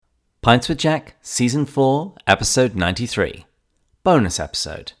Pints with Jack, Season 4, Episode 93. Bonus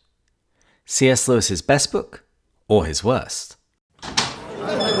episode. C.S. Lewis's best book, or his worst?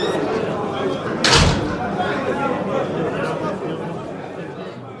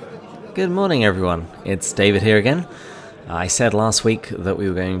 Good morning, everyone. It's David here again. I said last week that we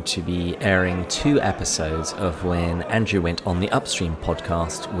were going to be airing 2 episodes of when Andrew went on the Upstream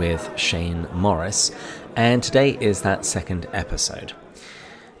podcast with Shane Morris, and today is that second episode.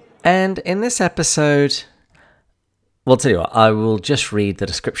 And in this episode, well, tell you what, I will just read the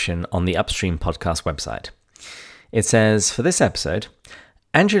description on the Upstream podcast website. It says, for this episode,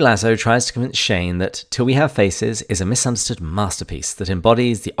 Andrew Lazo tries to convince Shane that Till We Have Faces is a misunderstood masterpiece that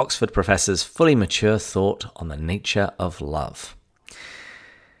embodies the Oxford professor's fully mature thought on the nature of love.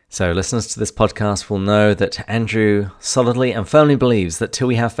 So listeners to this podcast will know that Andrew solidly and firmly believes that Till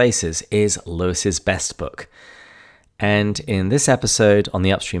We Have Faces is Lewis's best book. And in this episode on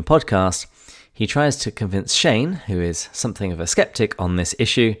the Upstream podcast, he tries to convince Shane, who is something of a skeptic on this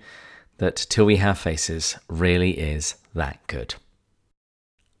issue, that Till We Have Faces really is that good.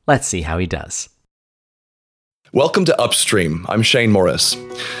 Let's see how he does. Welcome to Upstream. I'm Shane Morris.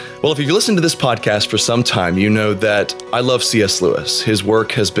 Well, if you've listened to this podcast for some time, you know that I love C.S. Lewis. His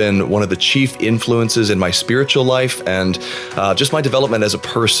work has been one of the chief influences in my spiritual life and just my development as a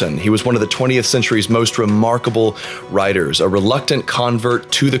person. He was one of the 20th century's most remarkable writers, a reluctant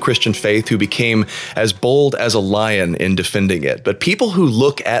convert to the Christian faith who became as bold as a lion in defending it. But people who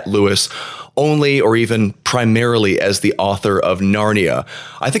look at Lewis only or even primarily as the author of Narnia,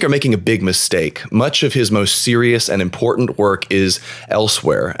 I think are making a big mistake. Much of his most serious and important work is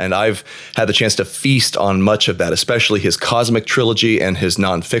elsewhere, and I've had the chance to feast on much of that, especially his cosmic trilogy and his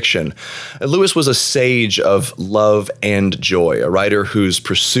nonfiction. Lewis was a sage of love and joy, a writer whose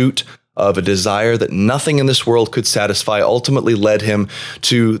pursuit of a desire that nothing in this world could satisfy ultimately led him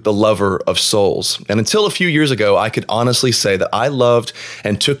to the lover of souls. And until a few years ago, I could honestly say that I loved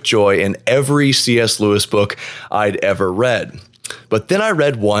and took joy in every C.S. Lewis book I'd ever read. But then I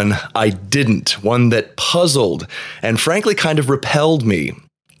read one I didn't, one that puzzled and frankly kind of repelled me.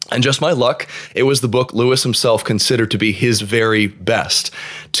 And just my luck, it was the book Lewis himself considered to be his very best.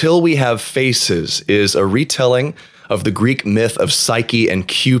 Till We Have Faces is a retelling of the Greek myth of Psyche and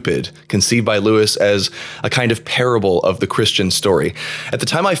Cupid, conceived by Lewis as a kind of parable of the Christian story. At the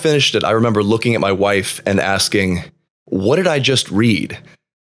time I finished it, I remember looking at my wife and asking, what did I just read?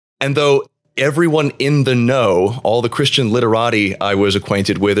 And though everyone in the know, all the Christian literati I was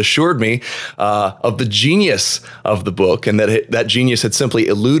acquainted with, assured me of the genius of the book and that genius had simply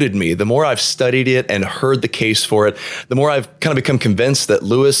eluded me. The more I've studied it and heard the case for it, the more I've kind of become convinced that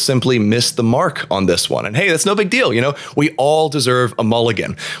Lewis simply missed the mark on this one. And hey, that's no big deal. You know, we all deserve a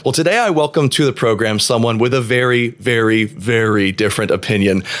mulligan. Well, today I welcome to the program someone with a very, very, very different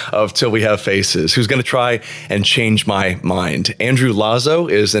opinion of Till We Have Faces, who's going to try and change my mind. Andrew Lazo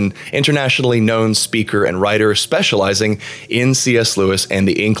is an internationally known speaker and writer specializing in C.S. Lewis and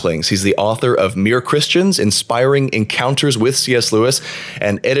the Inklings. He's the author of Mere Christians, Inspiring Encounters with C.S. Lewis,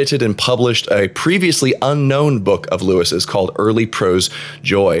 and edited and published a previously unknown book of Lewis's called Early Prose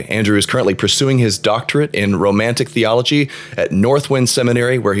Joy. Andrew is currently pursuing his doctorate in romantic theology at Northwind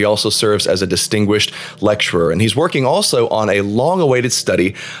Seminary, where he also serves as a distinguished lecturer. And he's working also on a long-awaited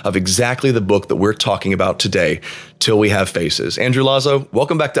study of exactly the book that we're talking about today, Till We Have Faces. Andrew Lazo,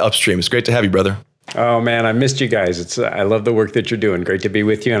 welcome back to Upstream. It's great to have you, brother. Oh, man, I missed you guys. I love the work that you're doing. Great to be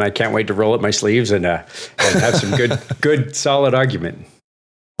with you, and I can't wait to roll up my sleeves and have some good, solid argument.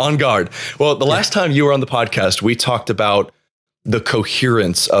 On guard. Well, the last time you were on the podcast, we talked about the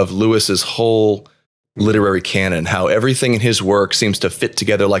coherence of Lewis's whole literary canon, how everything in his work seems to fit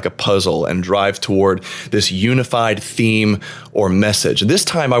together like a puzzle and drive toward this unified theme or message. This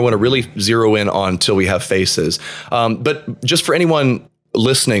time I want to really zero in on Till We Have Faces. But just for anyone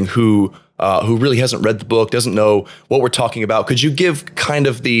listening who really hasn't read the book, doesn't know what we're talking about, could you give kind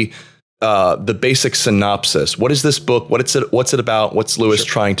of the basic synopsis? What is this book? What's it about? What's Lewis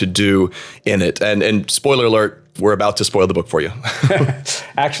trying to do in it? And spoiler alert, we're about to spoil the book for you.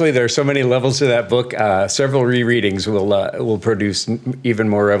 Actually, there are so many levels to that book. Several rereadings will produce even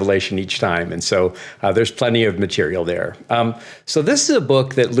more revelation each time. And so there's plenty of material there. So this is a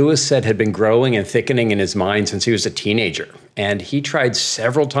book that Lewis said had been growing and thickening in his mind since he was a teenager. And he tried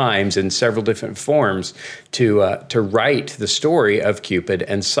several times in several different forms to write the story of Cupid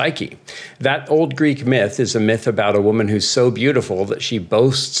and Psyche. That old Greek myth is a myth about a woman who's so beautiful that she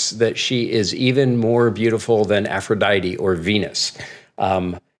boasts that she is even more beautiful than Aphrodite or Venus.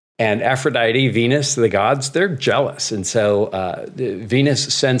 And Aphrodite, Venus, the gods, they're jealous. And so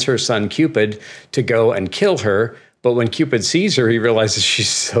Venus sends her son Cupid to go and kill her But when Cupid sees her, he realizes she's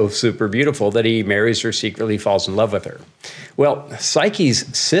so super beautiful that he marries her secretly, falls in love with her. Well,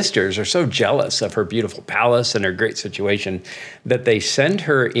 Psyche's sisters are so jealous of her beautiful palace and her great situation that they send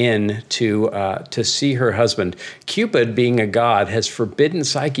her in to see her husband. Cupid, being a god, has forbidden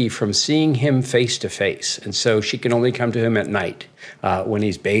Psyche from seeing him face to face, and so she can only come to him at night when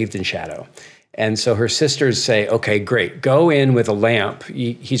he's bathed in shadow. And so her sisters say, okay, great, go in with a lamp.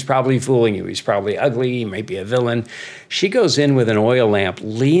 He's probably fooling you. He's probably ugly. He might be a villain. She goes in with an oil lamp,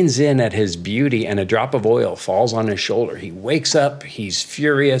 leans in at his beauty, and a drop of oil falls on his shoulder. He wakes up. He's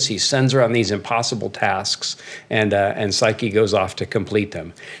furious. He sends her on these impossible tasks, and Psyche goes off to complete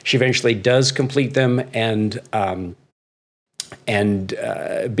them. She eventually does complete them and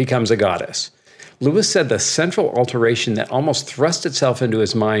becomes a goddess. Lewis said the central alteration that almost thrust itself into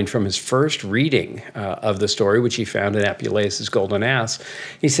his mind from his first reading of the story, which he found in Apuleius' Golden Ass,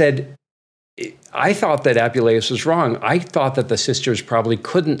 he said, I thought that Apuleius was wrong. I thought that the sisters probably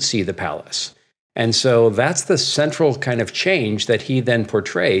couldn't see the palace. And so that's the central kind of change that he then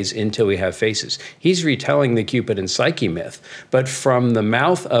portrays until we have faces. He's retelling the Cupid and Psyche myth, but from the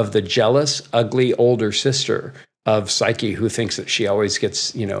mouth of the jealous, ugly older sister of Psyche, who thinks that she always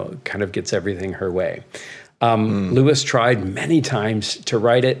gets, kind of gets everything her way. Lewis tried many times to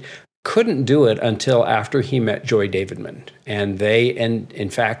write it, couldn't do it until after he met Joy Davidman. And they, in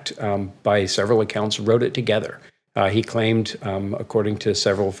fact, by several accounts, wrote it together. He claimed, according to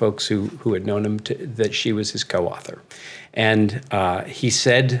several folks who had known him, that she was his co-author. And he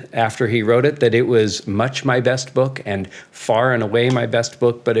said after he wrote it that it was much my best book and far and away my best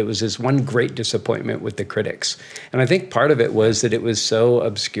book, but it was his one great disappointment with the critics. And I think part of it was that it was so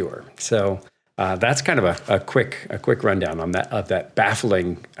obscure. So that's kind of a quick rundown on that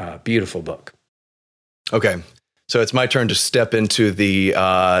baffling, beautiful book. Okay. So it's my turn to step into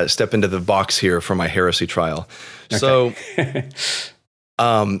the box here for my heresy trial. Okay. So,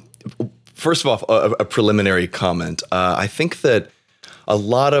 first of all, a preliminary comment. I think that a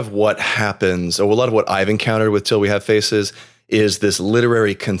lot of what happens, or a lot of what I've encountered with Till We Have Faces, is this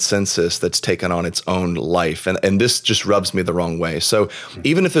literary consensus that's taken on its own life, and this just rubs me the wrong way. So,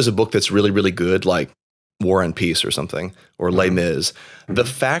 even if there's a book that's really, really good, like War and Peace or something, or Les Mis, the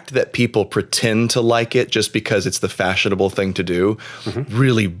fact that people pretend to like it just because it's the fashionable thing to do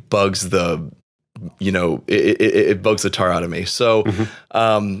really bugs it bugs the tar out of me. So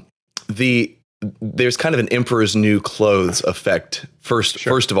there's kind of an emperor's new clothes effect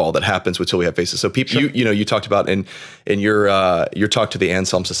first of all that happens with Till We Have Faces. So people, you talked about in your talk to the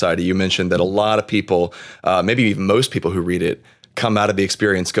Anselm Society, you mentioned that a lot of people, maybe even most people who read it, come out of the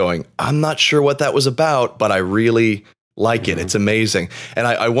experience going, I'm not sure what that was about, but I really like it. It's amazing. And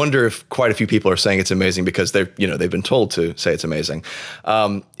I wonder if quite a few people are saying it's amazing because they've been told to say it's amazing.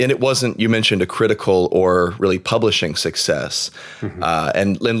 And it wasn't, you mentioned, a critical or really publishing success.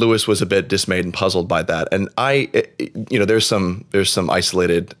 And Lewis was a bit dismayed and puzzled by that. And there's some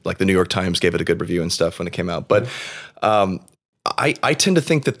isolated, like the New York Times gave it a good review and stuff when it came out. But I tend to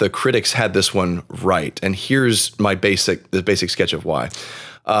think that the critics had this one right, and here's the basic sketch of why.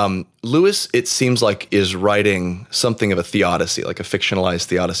 Lewis, it seems like, is writing something of a theodicy, like a fictionalized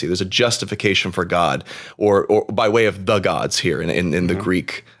theodicy. There's a justification for God, or by way of the gods here in the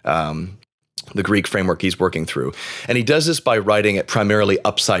Greek. The Greek framework he's working through. And he does this by writing it primarily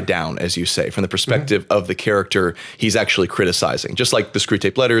upside down, as you say, from the perspective of the character he's actually criticizing. Just like the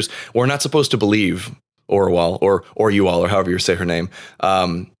Screwtape Letters, we're not supposed to believe Orwell or Orwell, or however you say her name.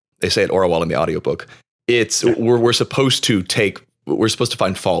 They say it Orwell in the audiobook. We're supposed to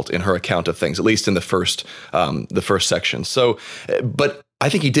find fault in her account of things, at least in the first section. So, but I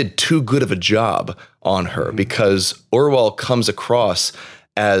think he did too good of a job on her, because Orwell comes across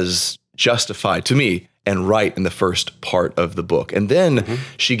as justified to me and right in the first part of the book. And then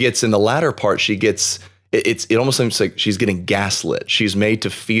she gets, in the latter part, it almost seems like she's getting gaslit. She's made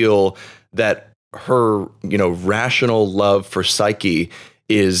to feel that her, rational love for Psyche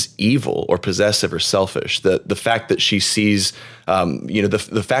is evil or possessive or selfish. The fact that she sees,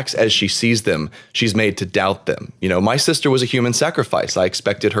 the facts as she sees them, she's made to doubt them. My sister was a human sacrifice. I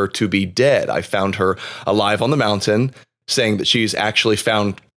expected her to be dead. I found her alive on the mountain, saying that she's actually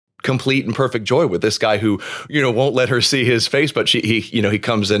found complete and perfect joy with this guy who, won't let her see his face, but he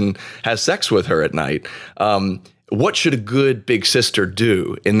comes and has sex with her at night. What should a good big sister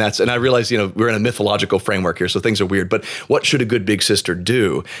do? And I realize, we're in a mythological framework here, so things are weird, but what should a good big sister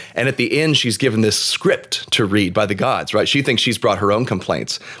do? And at the end, she's given this script to read by the gods, right? She thinks she's brought her own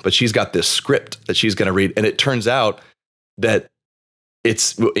complaints, but she's got this script that she's going to read. And it turns out that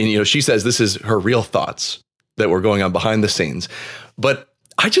she says this is her real thoughts that were going on behind the scenes. But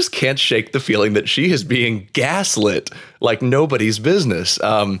I just can't shake the feeling that she is being gaslit like nobody's business.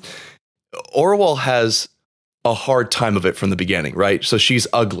 Orwell has a hard time of it from the beginning, right? So she's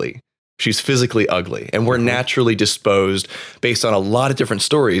ugly. She's physically ugly. And we're naturally disposed, based on a lot of different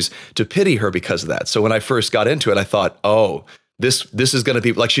stories, to pity her because of that. So when I first got into it, I thought, oh, this is going to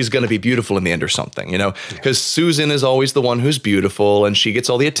be like, she's going to be beautiful in the end or something, because Susan is always the one who's beautiful and she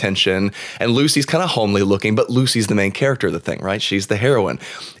gets all the attention, and Lucy's kind of homely looking, but Lucy's the main character of the thing, right? She's the heroine.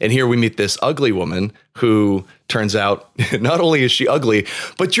 And here we meet this ugly woman who turns out not only is she ugly,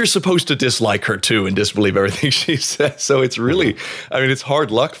 but you're supposed to dislike her too and disbelieve everything she says. So it's really, it's hard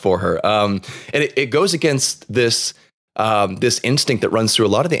luck for her. And it goes against this instinct that runs through a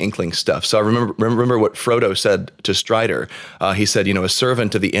lot of the Inkling stuff. So I remember what Frodo said to Strider. He said, a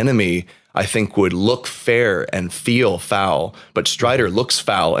servant of the enemy, I think, would look fair and feel foul, but Strider looks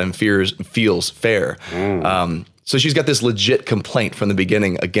foul and feels fair. So she's got this legit complaint from the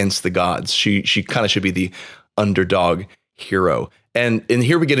beginning against the gods. She kind of should be the underdog hero. And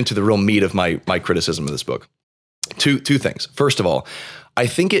here we get into the real meat of my criticism of this book. Two things. First of all, I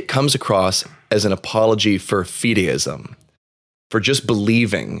think it comes across as an apology for fideism, for just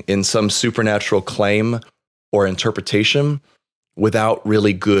believing in some supernatural claim or interpretation without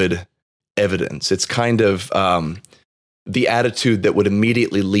really good evidence. It's kind of the attitude that would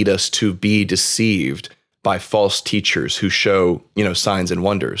immediately lead us to be deceived by false teachers who show, signs and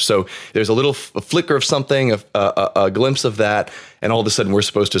wonders. So there's a flicker of something, a glimpse of that, and all of a sudden we're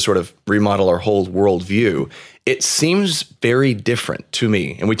supposed to sort of remodel our whole worldview. It seems very different to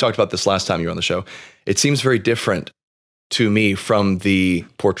me, and we talked about this last time you were on the show. It seems very different to me from the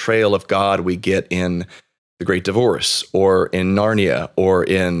portrayal of God we get in The Great Divorce, or in Narnia, or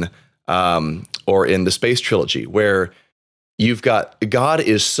in the Space Trilogy, where you've got God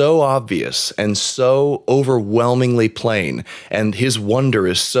is so obvious and so overwhelmingly plain, and his wonder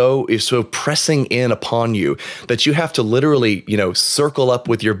is so pressing in upon you that you have to literally, circle up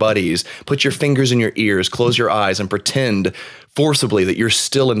with your buddies, put your fingers in your ears, close your eyes, and pretend forcibly that you're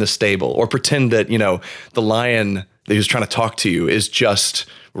still in the stable, or pretend that, the lion that who's trying to talk to you is just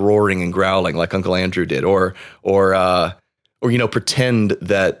roaring and growling like Uncle Andrew did, or pretend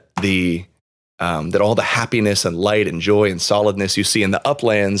that that all the happiness and light and joy and solidness you see in the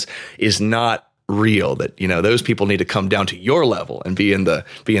uplands is not real. That those people need to come down to your level and be in the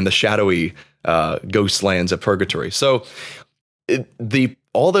shadowy ghost lands of purgatory. So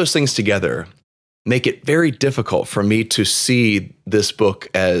all those things together make it very difficult for me to see this book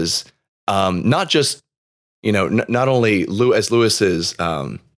as not just not only as Lewis's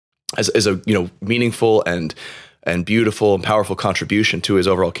as a meaningful and beautiful and powerful contribution to his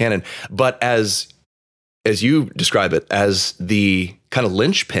overall canon, but as you describe it, as the kind of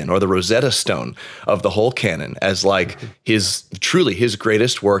linchpin or the Rosetta Stone of the whole canon, as like his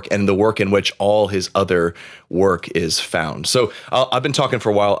greatest work and the work in which all his other work is found. So I've been talking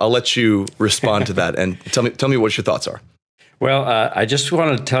for a while. I'll let you respond to that and tell me what your thoughts are. Well, I just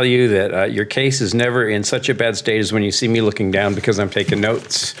want to tell you that your case is never in such a bad state as when you see me looking down, because I'm taking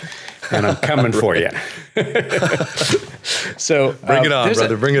notes. And I'm coming for you. So bring it on,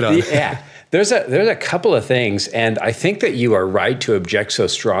 brother. Bring it on. Yeah, there's a couple of things, and I think that you are right to object so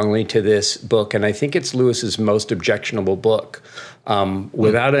strongly to this book, and I think it's Lewis's most objectionable book,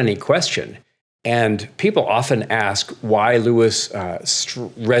 without any question. And people often ask why Lewis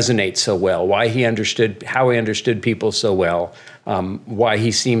resonates so well, how he understood people so well, why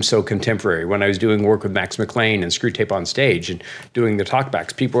he seems so contemporary. When I was doing work with Max McLean and Screw Tape on Stage and doing the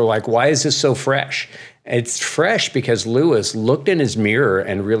talkbacks, people were like, why is this so fresh? It's fresh because Lewis looked in his mirror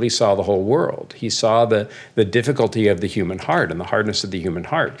and really saw the whole world. He saw the difficulty of the human heart and the hardness of the human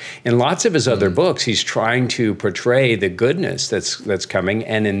heart. In lots of his other books, he's trying to portray the goodness that's coming.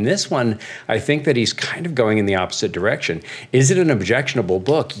 And in this one, I think that he's kind of going in the opposite direction. Is it an objectionable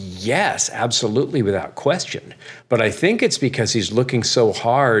book? Yes, absolutely, without question. But I think it's because he's looking so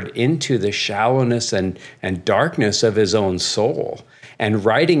hard into the shallowness and darkness of his own soul, and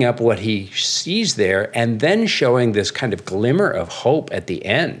writing up what he sees there, and then showing this kind of glimmer of hope at the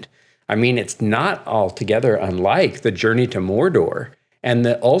end. I mean, it's not altogether unlike the journey to Mordor and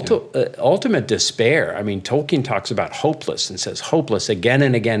the ultimate despair. I mean, Tolkien talks about hopeless and says hopeless again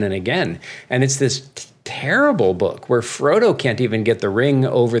and again and again. And it's this terrible book where Frodo can't even get the ring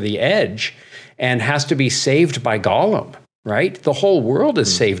over the edge and has to be saved by Gollum. Right? The whole world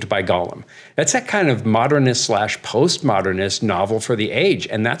is saved by Gollum. That's that kind of modernist/postmodernist novel for the age.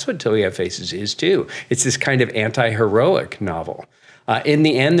 And that's what Till You Have Faces is too. It's this kind of anti-heroic novel. In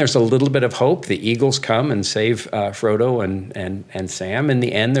the end, there's a little bit of hope. The eagles come and save Frodo and Sam. In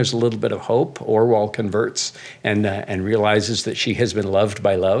the end, there's a little bit of hope. Orwell converts and realizes that she has been loved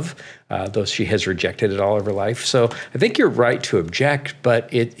by love, though she has rejected it all of her life. So I think you're right to object,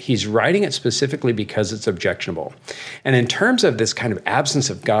 but he's writing it specifically because it's objectionable. And in terms of this kind of absence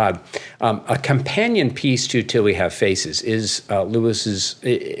of God, a companion piece to Till We Have Faces is Lewis's,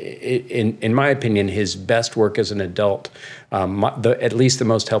 in my opinion, his best work as an adult, at least the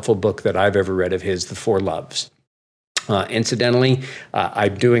most helpful book that I've ever read of his, The Four Loves. Incidentally,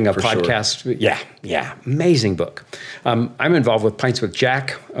 I'm doing a podcast. Sure. Yeah, amazing book. I'm involved with Pints with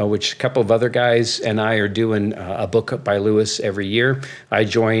Jack, which a couple of other guys and I are doing a book by Lewis every year. I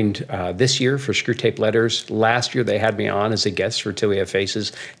joined this year for Screwtape Letters. Last year, they had me on as a guest for Till We Have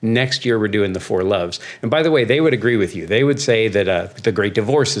Faces. Next year, we're doing The Four Loves. And by the way, they would agree with you. They would say that The Great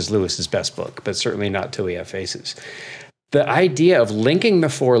Divorce is Lewis's best book, but certainly not Till We Have Faces. The idea of linking The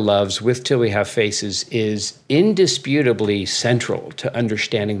Four Loves with Till We Have Faces is indisputably central to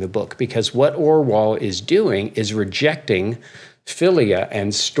understanding the book, because what Orwell is doing is rejecting Philia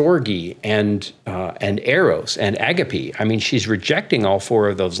and Storge and Eros and Agape. I mean, she's rejecting all four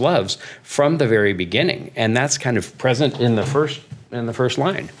of those loves from the very beginning, and that's kind of present in the first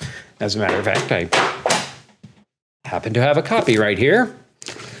line. As a matter of fact, I happen to have a copy right here.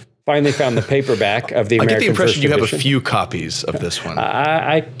 Finally found the paperback of the American First Edition. I get the impression you have a few copies of this one.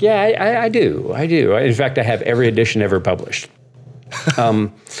 I do. In fact, I have every edition ever published.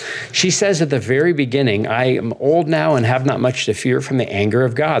 She says at the very beginning, I am old now and have not much to fear from the anger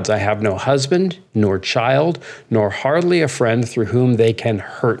of gods. I have no husband, nor child, nor hardly a friend through whom they can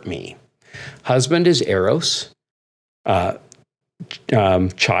hurt me. Husband is Eros.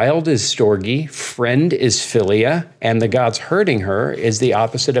 Child is Storge, friend is Philia, and the gods hurting her is the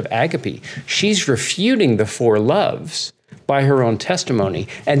opposite of Agape. She's refuting the four loves by her own testimony.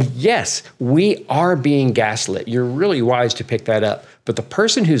 And yes, we are being gaslit. You're really wise to pick that up. But the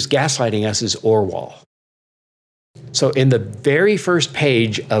person who's gaslighting us is Orwell. So in the very first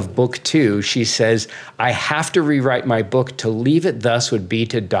page of book 2, she says, I have to rewrite my book. To leave it thus would be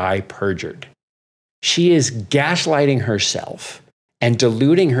to die perjured. She is gaslighting herself and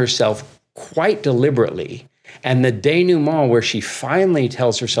deluding herself quite deliberately. And the denouement where she finally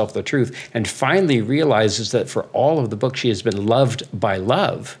tells herself the truth and finally realizes that for all of the book she has been loved by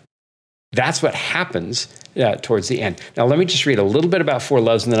love, that's what happens towards the end. Now, let me just read a little bit about Four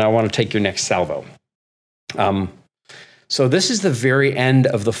Loves, and then I want to take your next salvo. So this is the very end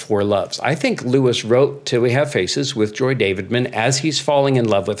of The Four Loves. I think Lewis wrote Till We Have Faces with Joy Davidman as he's falling in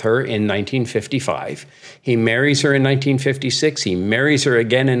love with her in 1955. He marries her in 1956. He marries her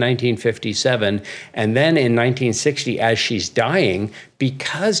again in 1957. And then in 1960, as she's dying,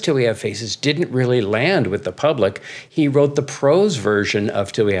 because Till We Have Faces didn't really land with the public, he wrote the prose version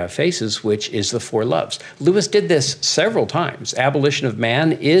of Till We Have Faces, which is The Four Loves. Lewis did this several times. Abolition of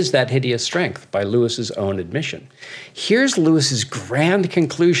Man is That Hideous Strength, by Lewis's own admission. Here's Lewis's grand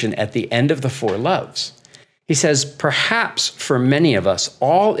conclusion at the end of The Four Loves. He says, perhaps for many of us,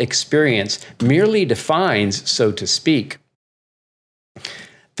 all experience merely defines, so to speak,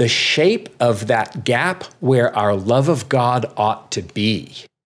 the shape of that gap where our love of God ought to be.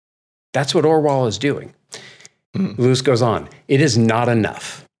 That's what Orwell is doing. Lewis goes on, it is not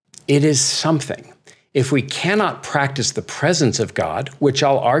enough. It is something. If we cannot practice the presence of God, which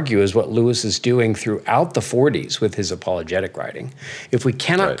I'll argue is what Lewis is doing throughout the 40s with his apologetic writing, if we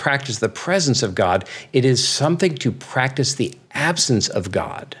cannot practice the presence of God, it is something to practice the absence of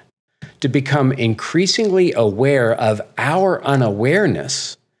God, to become increasingly aware of our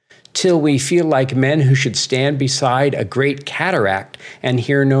unawareness till we feel like men who should stand beside a great cataract and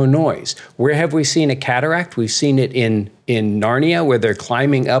hear no noise. Where have we seen a cataract? We've seen it in Narnia, where they're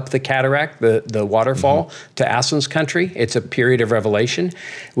climbing up the cataract, the waterfall, to Aslan's country. It's a period of revelation.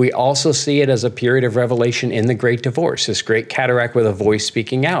 We also see it as a period of revelation in The Great Divorce, this great cataract with a voice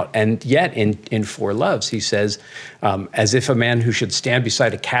speaking out. And yet in Four Loves, he says, as if a man who should stand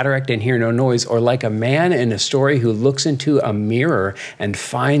beside a cataract and hear no noise, or like a man in a story who looks into a mirror and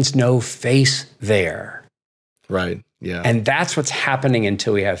finds no face there. Right. Yeah. And that's what's happening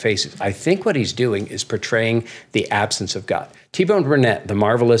until We Have Faces. I think what he's doing is portraying the absence of God. T-Bone Burnett, the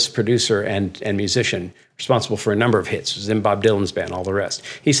marvelous producer and musician, responsible for a number of hits, was in Bob Dylan's band, all the rest.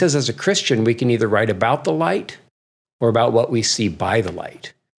 He says, as a Christian, we can either write about the light or about what we see by the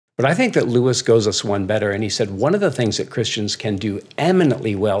light. But I think that Lewis goes us one better, and he said, one of the things that Christians can do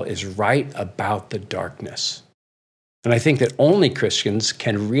eminently well is write about the darkness. And I think that only Christians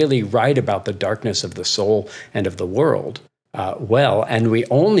can really write about the darkness of the soul and of the world well, and we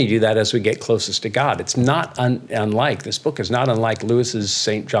only do that as we get closest to God. It's not unlike, this book is not unlike Lewis's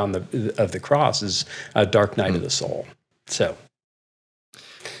St. John of the Cross's Dark Night of the Soul. So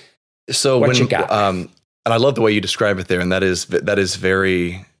what when you got? And I love the way you describe it there, and that is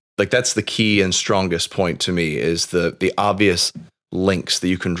very, like, that's the key and strongest point to me, is the obvious links that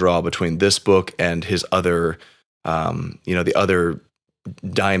you can draw between this book and his other, the other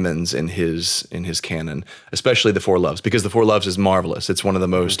diamonds in his canon, especially the Four Loves, because the Four Loves is marvelous. It's one of the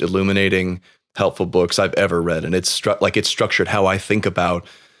most illuminating, helpful books I've ever read, and it's structured how I think about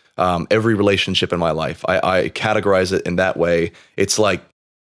every relationship in my life. I categorize it in that way. It's like,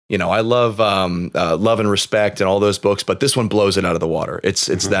 I love Love and Respect and all those books, but this one blows it out of the water. It's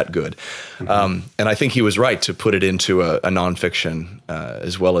that good. And I think he was right to put it into a nonfiction,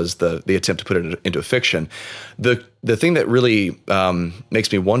 as well as the attempt to put it into a fiction. The thing that really makes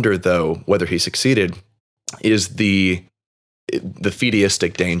me wonder, though, whether he succeeded, is the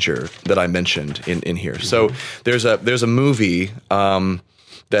fideistic danger that I mentioned in here. So there's a movie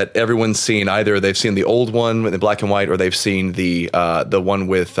that everyone's seen. Either they've seen the old one in black and white, or they've seen the one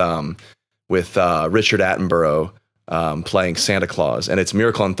with Richard Attenborough playing Santa Claus, and it's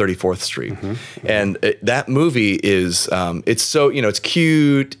Miracle on 34th Street. And that movie is it's so, it's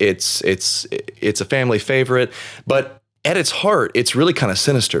cute, it's a family favorite, but at its heart, it's really kind of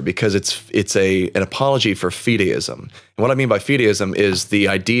sinister, because it's an apology for fideism. And what I mean by fideism is the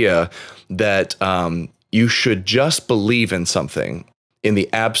idea that you should just believe in something in the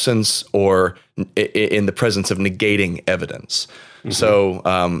absence or in the presence of negating evidence. So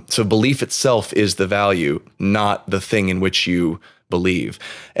belief itself is the value, not the thing in which you believe.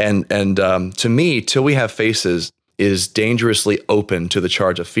 And to me, Till We Have Faces is dangerously open to the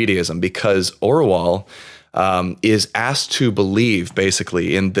charge of fideism, because Orwell is asked to believe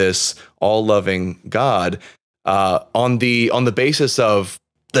basically in this all-loving God on the basis of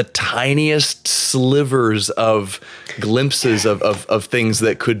the tiniest slivers of glimpses of things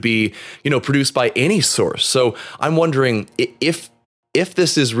that could be, produced by any source. So I'm wondering if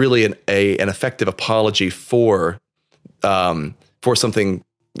this is really an effective apology for something,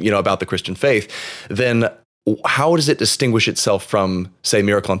 about the Christian faith, then how does it distinguish itself from, say,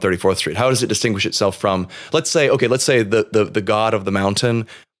 Miracle on 34th Street? How does it distinguish itself from, let's say the god of the mountain,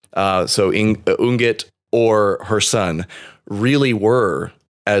 so Ungit or her son, really were,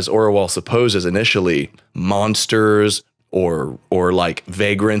 as Orwell supposes initially, monsters or like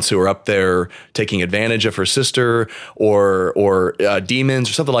vagrants who are up there taking advantage of her sister, or demons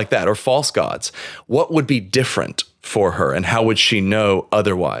or something like that, or false gods. What would be different for her, and how would she know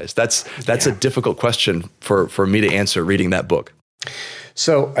otherwise? That's a difficult question for me to answer reading that book.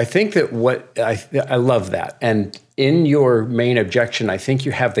 So I think that I love that. And in your main objection, I think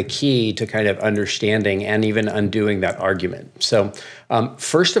you have the key to kind of understanding and even undoing that argument. So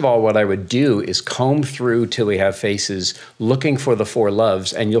first of all, what I would do is comb through Till We Have Faces, looking for the Four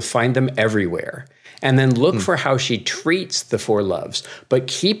Loves, and you'll find them everywhere. And then look for how she treats the Four Loves. But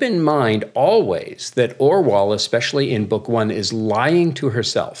keep in mind always that Orwell, especially in book 1, is lying to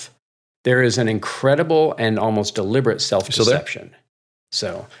herself. There is an incredible and almost deliberate self-deception.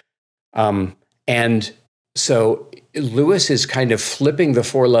 So Lewis is kind of flipping the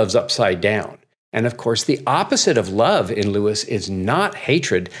Four Loves upside down. And of course, the opposite of love in Lewis is not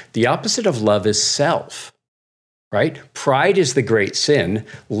hatred. The opposite of love is self, right? Pride is the great sin.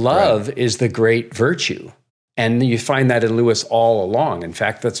 Love is the great virtue. And you find that in Lewis all along. In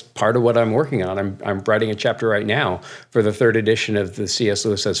fact, that's part of what I'm working on. I'm writing a chapter right now for the 3rd edition of the C.S.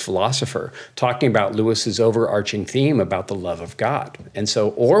 Lewis as Philosopher, talking about Lewis's overarching theme about the love of God. And so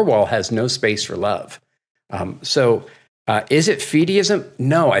Orwell has no space for love. Is it fideism?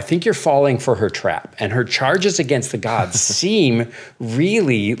 No, I think you're falling for her trap. And her charges against the gods seem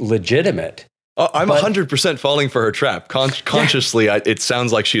really legitimate. I'm 100% falling for her trap. Consciously, it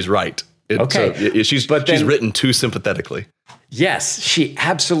sounds like she's right. She's written too sympathetically. Yes, she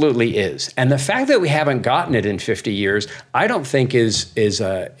absolutely is. And the fact that we haven't gotten it in 50 years, I don't think is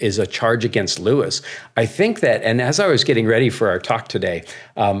a charge against Lewis. I think that, and as I was getting ready for our talk today,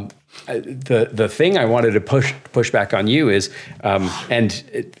 the thing I wanted to push back on you is,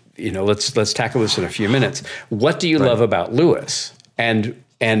 let's tackle this in a few minutes. What do you love about Lewis?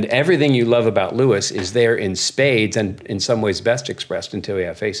 And everything you love about Lewis is there in spades, and in some ways best expressed in Till We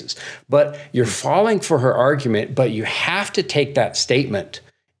Have Faces. But you're falling for her argument, but you have to take that statement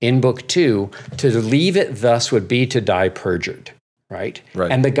in book 2. To leave it thus would be to die perjured, right?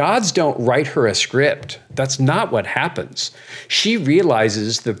 And the gods don't write her a script. That's not what happens. She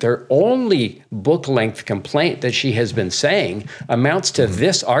realizes that their only book-length complaint that she has been saying amounts to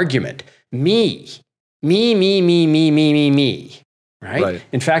this argument: me. Me, me, me, me, me, me, me. Right.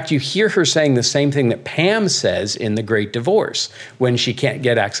 In fact, you hear her saying the same thing that Pam says in The Great Divorce when she can't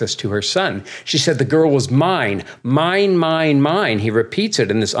get access to her son. She said, the girl was mine, mine, mine, mine. He repeats it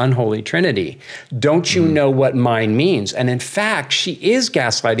in this unholy trinity. Don't you know what mine means? And in fact, she is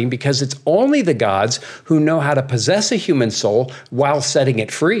gaslighting because it's only the gods who know how to possess a human soul while setting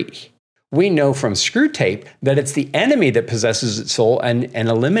it free. We know from Screw Tape that it's the enemy that possesses its soul and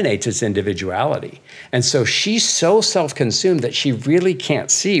eliminates its individuality. And so she's so self-consumed that she really can't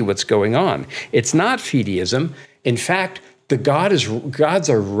see what's going on. It's not fideism. In fact, the gods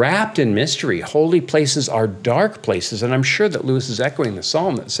are wrapped in mystery. Holy places are dark places. And I'm sure that Lewis is echoing the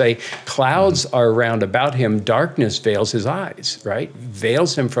psalm that say, clouds are round about him, darkness veils his eyes, right?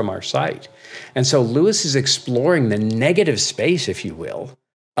 Veils him from our sight. And so Lewis is exploring the negative space, if you will,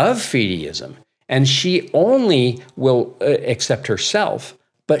 of fideism, and she only will accept herself,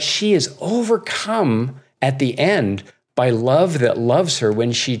 but she is overcome at the end by love that loves her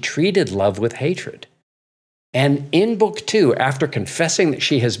when she treated love with hatred. And in book 2, after confessing that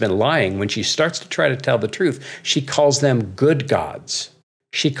she has been lying, when she starts to try to tell the truth, she calls them good gods.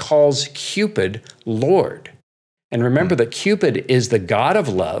 She calls Cupid Lord. And remember that Cupid is the god of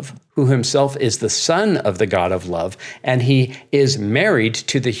love, who himself is the son of the god of love, and he is married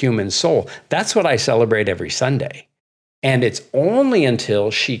to the human soul. That's what I celebrate every Sunday. And it's only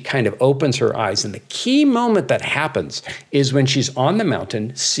until she kind of opens her eyes. And the key moment that happens is when she's on the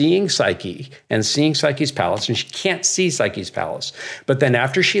mountain seeing Psyche and seeing Psyche's palace, and she can't see Psyche's palace. But then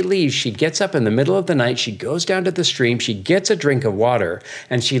after she leaves, she gets up in the middle of the night, she goes down to the stream, she gets a drink of water,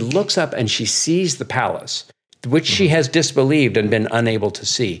 and she looks up and she sees the palace, which she has disbelieved and been unable to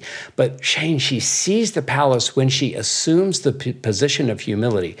see. But Shane, she sees the palace when she assumes the position of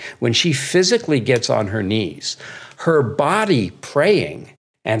humility, when she physically gets on her knees. Her body praying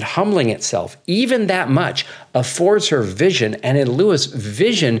and humbling itself, even that much, affords her vision. And in Lewis,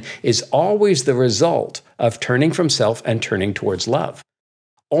 vision is always the result of turning from self and turning towards love.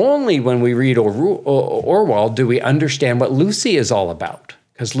 Only when we read Orwell do we understand what Lucy is all about.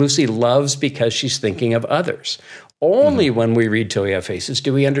 Because Lucy loves because she's thinking of others. Only when we read Till We Have Faces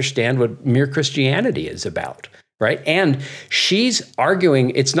do we understand what mere Christianity is about, right? And she's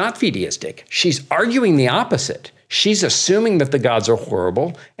arguing, it's not fideistic. She's arguing the opposite. She's assuming that the gods are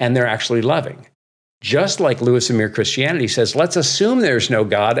horrible and they're actually loving. Just like Lewis in Mere Christianity says, let's assume there's no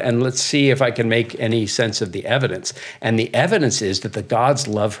God and let's see if I can make any sense of the evidence. And the evidence is that the gods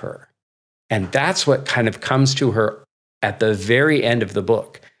love her. And that's what kind of comes to her at the very end of the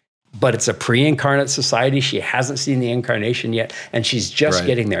book. But it's a pre-incarnate society. She hasn't seen the incarnation yet, and she's just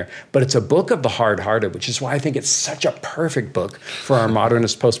getting there. But it's a book of the hard-hearted, which is why I think it's such a perfect book for our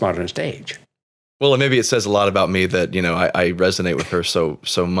modernist, postmodernist age. Well, and maybe it says a lot about me that, I resonate with her so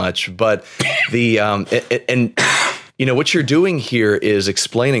much. But what you're doing here is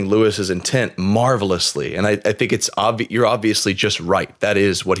explaining Lewis's intent marvelously. And I think it's obvious. You're obviously just right. That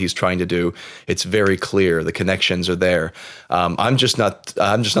is what he's trying to do. It's very clear. The connections are there. I'm just not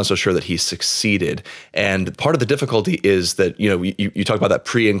so sure that he's succeeded. And part of the difficulty is that, you talk about that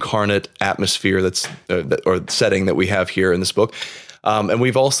pre-incarnate atmosphere or setting that we have here in this book. And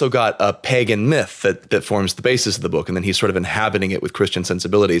we've also got a pagan myth that forms the basis of the book, and then he's sort of inhabiting it with Christian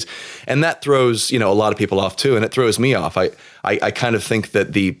sensibilities, and that throws a lot of people off too, and it throws me off. I kind of think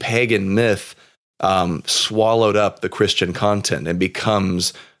that the pagan myth swallowed up the Christian content and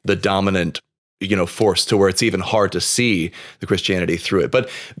becomes the dominant force to where it's even hard to see the Christianity through it.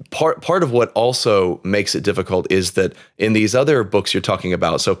 But part of what also makes it difficult is that in these other books you're talking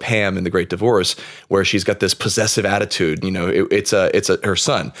about, so Pam in The Great Divorce, where she's got this possessive attitude, it's her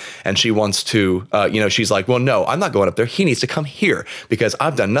son, and she wants to, she's like, well, no, I'm not going up there. He needs to come here because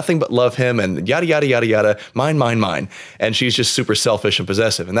I've done nothing but love him and yada, yada, yada, yada, mine, mine, mine. And she's just super selfish and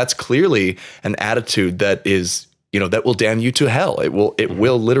possessive. And that's clearly an attitude that is, that will damn you to hell. It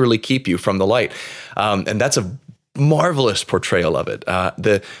will literally keep you from the light. And that's a marvelous portrayal of it.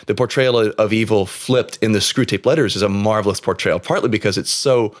 The portrayal of evil flipped in the Screw Tape Letters is a marvelous portrayal, partly because it's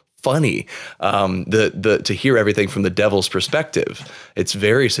so funny to hear everything from the devil's perspective. It's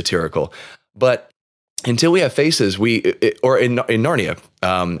very satirical. But Until We Have Faces, or in Narnia,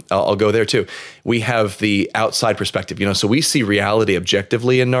 I'll go there too. We have the outside perspective, so we see reality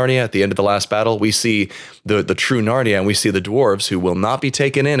objectively in Narnia. At the end of the last battle, we see the true Narnia, and we see the dwarves who will not be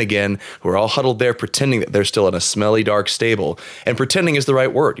taken in again, who are all huddled there pretending that they're still in a smelly, dark stable. And pretending is the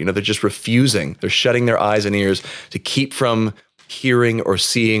right word. They're just refusing. They're shutting their eyes and ears to keep from hearing or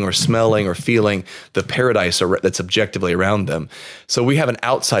seeing or smelling or feeling the paradise that's objectively around them. So we have an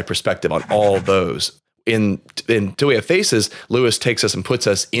outside perspective on all those. in Till We Have Faces, Lewis takes us and puts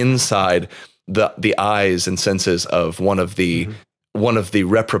us inside the eyes and senses of one of the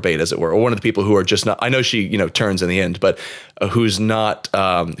reprobate, as it were, or one of the people who are just not. I know she turns in the end, but who's not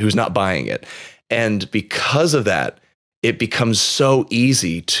buying it, and because of that, it becomes so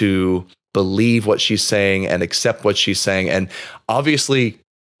easy to believe what she's saying and accept what she's saying. And obviously,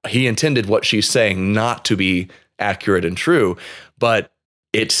 he intended what she's saying not to be accurate and true, but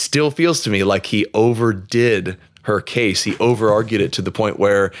it still feels to me like he overdid her case. He over-argued it to the point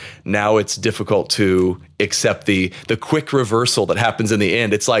where now it's difficult to accept the quick reversal that happens in the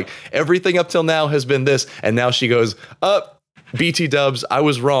end. It's like everything up till now has been this, and now she goes, BT dubs, I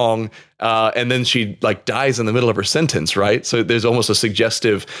was wrong. And then she like dies in the middle of her sentence, right? So there's almost a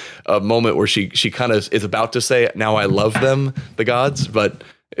suggestive moment where she kind of is about to say, now I love them, the gods, but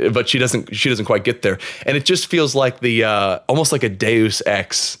she doesn't quite get there. And it just feels like the almost like a Deus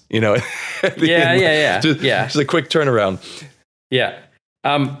Ex, Yeah. Just a quick turnaround. Yeah.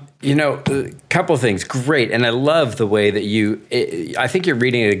 A couple of things. Great. And I love the way that I think you're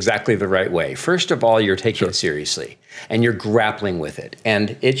reading it exactly the right way. First of all, you're taking it seriously and you're grappling with it.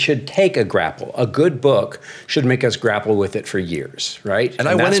 And it should take a grapple. A good book should make us grapple with it for years, right? And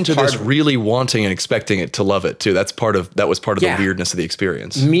I went into this really wanting and expecting it to love it too. That was part of the weirdness of the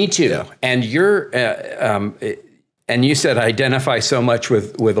experience. Me too. Yeah. And and you said identify so much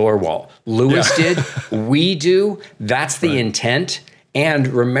with Orwell. Lewis did. We do. That's the intent. And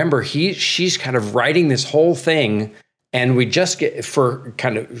remember, she's kind of writing this whole thing, and we just get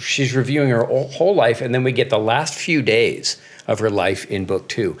she's reviewing her whole life, and then we get the last few days of her life in book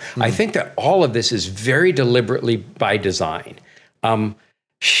 2. Mm-hmm. I think that all of this is very deliberately by design.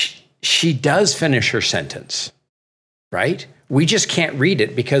 She does finish her sentence, right? We just can't read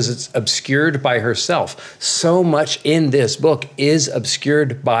it because it's obscured by herself. So much in this book is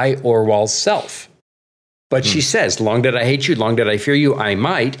obscured by Orwell's self. But she says, long did I hate you, long did I fear you, I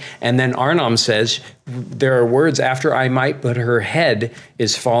might. And then Arnam says, there are words after I might, but her head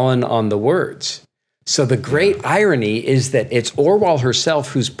is fallen on the words. So the great irony is that it's Orwell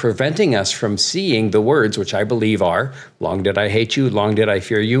herself who's preventing us from seeing the words, which I believe are, long did I hate you, long did I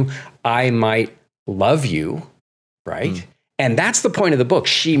fear you, I might love you, right? And that's the point of the book.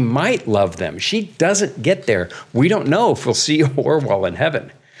 She might love them. She doesn't get there. We don't know if we'll see Orwell in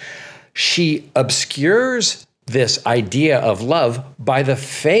heaven. She obscures this idea of love by the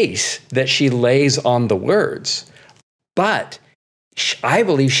face that she lays on the words. But I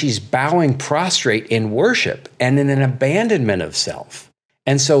believe she's bowing prostrate in worship and in an abandonment of self.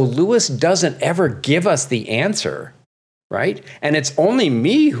 And so Lewis doesn't ever give us the answer, right? And it's only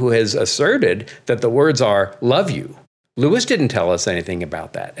me who has asserted that the words are love you. Lewis didn't tell us anything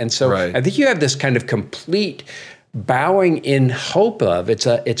about that. And so I think you have this kind of complete bowing in hope of,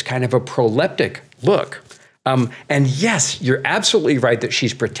 it's kind of a proleptic look. And yes, you're absolutely right that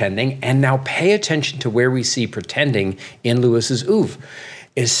she's pretending. And now pay attention to where we see pretending in Lewis's oeuvre,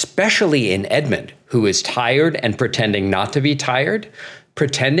 especially in Edmund, who is tired and pretending not to be tired.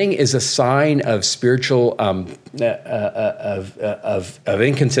 Pretending is a sign of spiritual of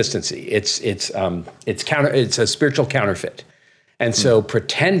inconsistency. It's a spiritual counterfeit. And so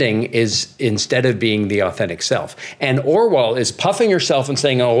pretending is instead of being the authentic self. And Orwell is puffing herself and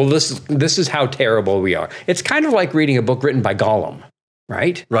saying, oh, well, this is how terrible we are. It's kind of like reading a book written by Gollum,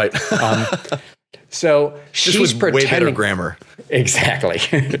 right? Right. So she's pretending. Way better grammar. Exactly.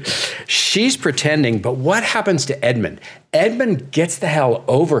 She's pretending, but what happens to Edmund? Edmund gets the hell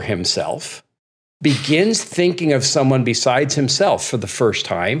over himself, begins thinking of someone besides himself for the first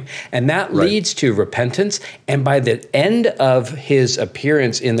time, and that leads to repentance. And by the end of his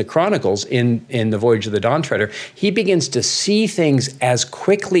appearance in the Chronicles, in The Voyage of the Dawn Treader, he begins to see things as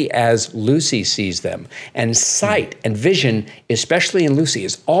quickly as Lucy sees them. And sight and vision, especially in Lucy,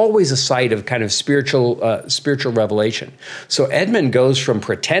 is always a sight of kind of spiritual revelation. So Edmund goes from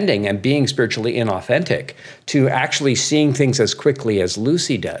pretending and being spiritually inauthentic to actually seeing things as quickly as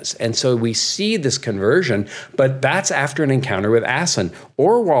Lucy does. And so we see this conversion, but that's after an encounter with Asen.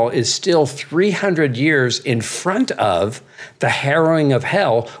 Orwell is still 300 years in front of the harrowing of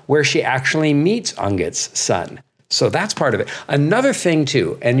hell where she actually meets Ungit's son. So that's part of it. Another thing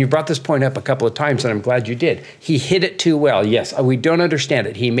too, and you brought this point up a couple of times, and I'm glad you did. He hid it too well. Yes, we don't understand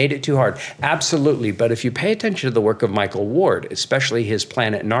it. He made it too hard. Absolutely. But if you pay attention to the work of Michael Ward, especially his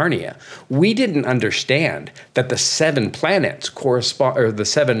planet Narnia, we didn't understand that the 7 planets correspond, or the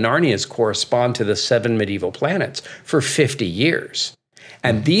 7 Narnias correspond to the 7 medieval planets for 50 years.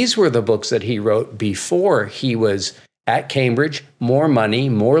 And these were the books that he wrote before he was at Cambridge, more money,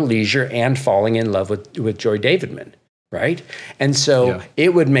 more leisure, and falling in love with Joy Davidman. right? And so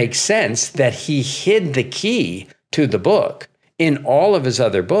it would make sense that he hid the key to the book in all of his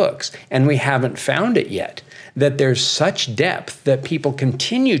other books, and we haven't found it yet. That there's such depth that people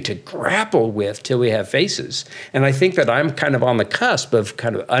continue to grapple with till we have faces. And I think that I'm kind of on the cusp of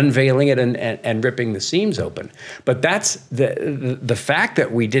kind of unveiling it and ripping the seams open. But that's the fact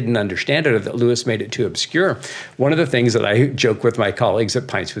that we didn't understand it, or that Lewis made it too obscure. One of the things that I joke with my colleagues at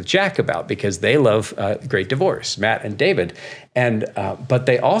Pints with Jack about, because they love Great Divorce, Matt and David, but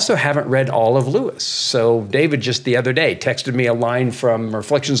they also haven't read all of Lewis. So David just the other day texted me a line from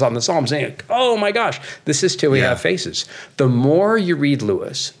Reflections on the Psalms saying, oh my gosh, this is Till We Have Faces. The more you read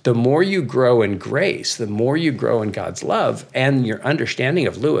Lewis, the more you grow in grace, the more you grow in God's love and your understanding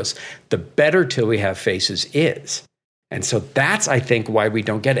of Lewis, the better Till We Have Faces is. And so that's, I think, why we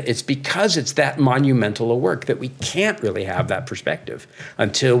don't get it. It's because it's that monumental a work that we can't really have that perspective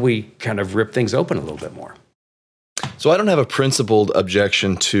until we kind of rip things open a little bit more. So I don't have a principled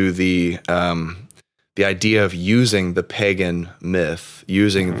objection to the idea of using the pagan myth,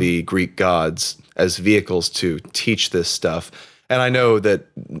 using the Greek gods as vehicles to teach this stuff. And I know that,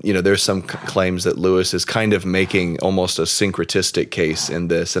 there's some claims that Lewis is kind of making almost a syncretistic case in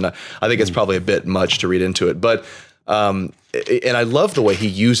this. And I think it's probably a bit much to read into it. But, and I love the way he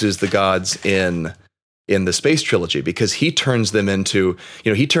uses the gods in the Space Trilogy, because he turns them into,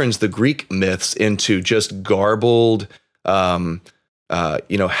 he turns the Greek myths into just garbled,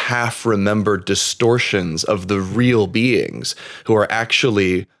 half-remembered distortions of the real beings who are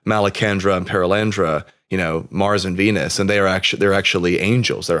actually Malacandra and Paralandra, Mars and Venus, and they're actually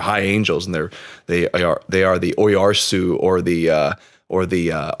angels. They're high angels, and they are the Oyarsu or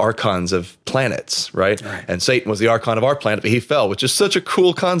the archons of planets, right? And Satan was the archon of our planet, but he fell, which is such a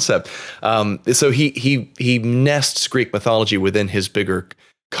cool concept. So he nests Greek mythology within his bigger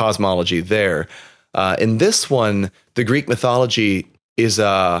cosmology there. In this one, the Greek mythology is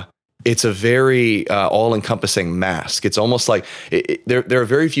it's a very all-encompassing mask. It's almost like there are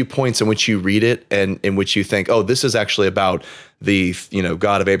very few points in which you read it and in which you think, oh, this is actually about the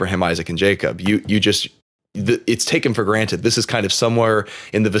God of Abraham, Isaac, and Jacob. It's taken for granted. This is kind of somewhere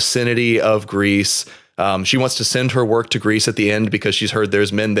in the vicinity of Greece. She wants to send her work to Greece at the end because she's heard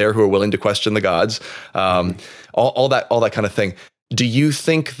there's men there who are willing to question the gods. All that kind of thing. Do you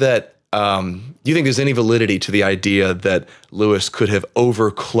think there's any validity to the idea that Lewis could have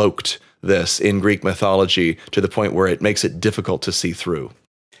overcloaked this in Greek mythology to the point where it makes it difficult to see through?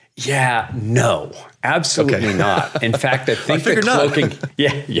 Yeah, no, absolutely not. In fact, I think the cloaking.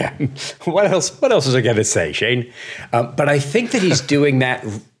 Yeah. What else is I going to say, Shane? But I think that he's doing that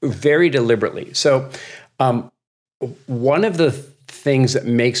very deliberately. So, one of the things that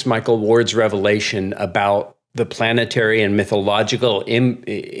makes Michael Ward's revelation about the planetary and mythological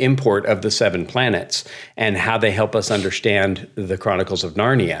import of the 7 planets and how they help us understand the Chronicles of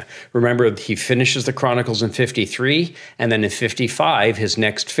Narnia. Remember, he finishes the Chronicles in 53, and then in 55, his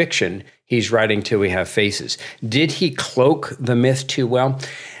next fiction, he's writing Till We Have Faces. Did he cloak the myth too well?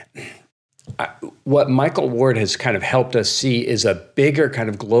 What Michael Ward has kind of helped us see is a bigger kind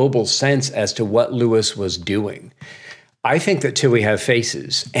of global sense as to what Lewis was doing. I think that Till We Have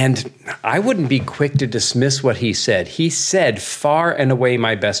Faces, and I wouldn't be quick to dismiss what he said. He said, far and away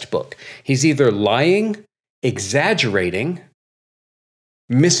my best book. He's either lying, exaggerating,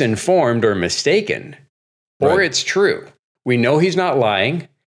 misinformed, or mistaken, or it's true. We know he's not lying.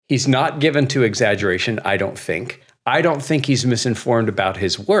 He's not given to exaggeration, I don't think. I don't think he's misinformed about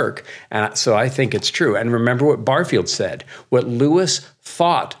his work, so I think it's true. And remember what Barfield said. What Lewis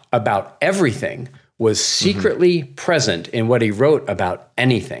thought about everything was secretly present in what he wrote about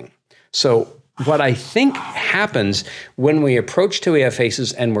anything. So what I think happens when we approach Till We Have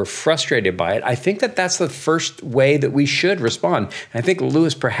Faces and we're frustrated by it, I think that that's the first way that we should respond. And I think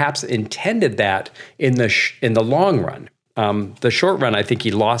Lewis perhaps intended that in the long run. The short run, I think he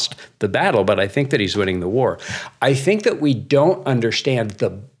lost the battle, but I think that he's winning the war. I think that we don't understand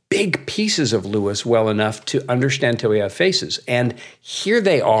the big pieces of Lewis well enough to understand Till We Have Faces. And here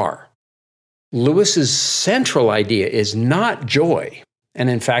they are. Lewis's central idea is not joy. And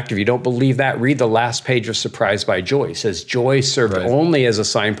in fact, if you don't believe that, read the last page of Surprised by Joy. It says joy served only as a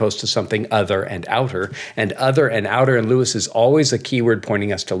signpost to something other and outer. And other and outer in Lewis is always a keyword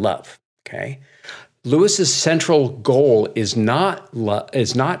pointing us to love. Okay? Lewis's central goal is not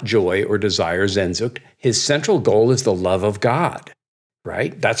joy or desire, Sehnsucht. His central goal is the love of God.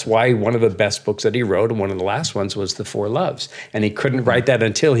 Right? That's why one of the best books that he wrote, and one of the last ones, was The Four Loves. And he couldn't write that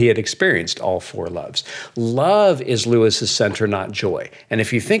until he had experienced all 4 loves. Love is Lewis's center, not joy. And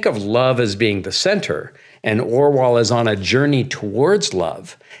if you think of love as being the center, and Orwell is on a journey towards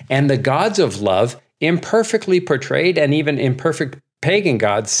love, and the gods of love imperfectly portrayed and even imperfect pagan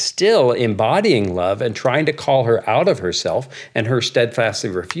gods still embodying love and trying to call her out of herself, and her steadfastly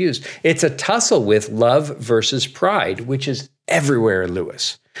refused. It's a tussle with love versus pride, which is everywhere in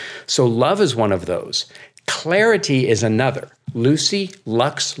Lewis. So love is one of those. Clarity is another. Lucy,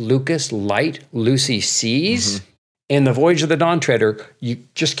 Lux, Lucas, light, Lucy sees. In The Voyage of the Dawn Treader, you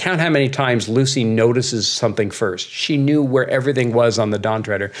just count how many times Lucy notices something first. She knew where everything was on the Dawn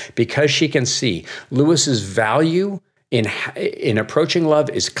Treader because she can see. Lewis's value in approaching love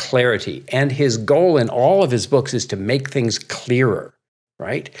is clarity. And his goal in all of his books is to make things clearer,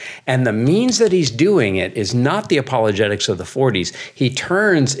 right? And the means that he's doing it is not the apologetics of the 40s. He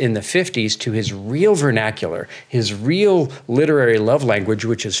turns in the 50s to his real vernacular, his real literary love language,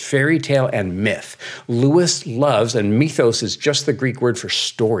 which is fairy tale and myth. Lewis loves, and mythos is just the Greek word for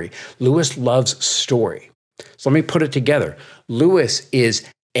story. Lewis loves story. So let me put it together. Lewis is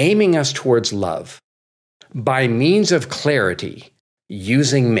aiming us towards love by means of clarity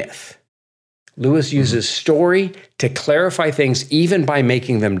using myth. Lewis uses story to clarify things even by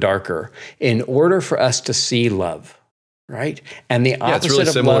making them darker in order for us to see love, right? And the opposite it's really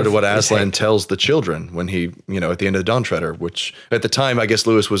similar to what is Aslan tells the children when he, at the end of the Dawn Treader, which at the time I guess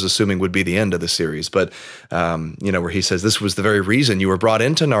Lewis was assuming would be the end of the series, but where he says, this was the very reason you were brought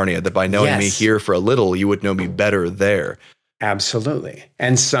into Narnia, that by knowing me here for a little, you would know me better there. Absolutely.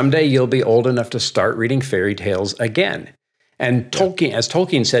 And someday you'll be old enough to start reading fairy tales again. And Tolkien, as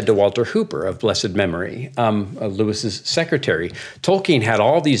Tolkien said to Walter Hooper of blessed memory, Lewis's secretary, Tolkien had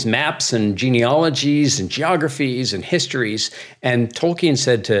all these maps and genealogies and geographies and histories. And Tolkien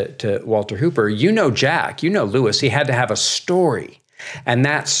said to Walter Hooper, Jack, Lewis, he had to have a story. And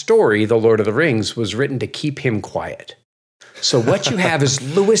that story, The Lord of the Rings, was written to keep him quiet. So what you have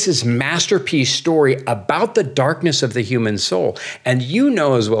is Lewis's masterpiece story about the darkness of the human soul. And you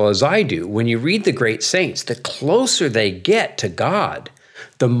know as well as I do, when you read the great saints, the closer they get to God,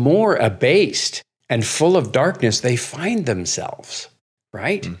 the more abased and full of darkness they find themselves,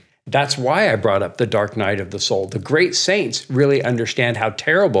 right? That's why I brought up the dark night of the soul. The great saints really understand how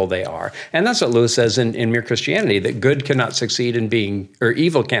terrible they are. And that's what Lewis says in Mere Christianity, that good cannot succeed in being, or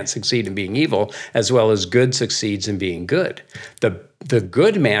evil can't succeed in being evil, as well as good succeeds in being good. The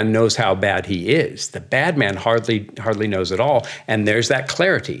good man knows how bad he is. The bad man hardly knows at all. And there's that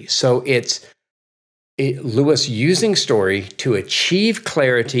clarity. So it's Lewis using story to achieve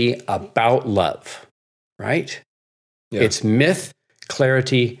clarity about love, right? Yeah. It's myth,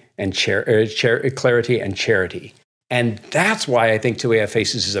 clarity, and clarity and charity. And that's why I think Two We Have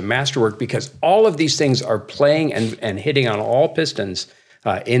Faces is a masterwork, because all of these things are playing and hitting on all pistons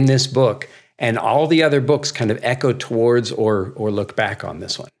in this book, and all the other books kind of echo towards or look back on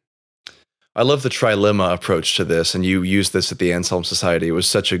this one. I love the trilemma approach to this, and you used this at the Anselm Society. It was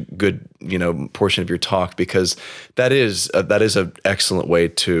such a good, portion of your talk, because that is an excellent way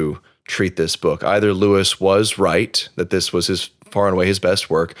to treat this book. Either Lewis was right, that this was his far and away his best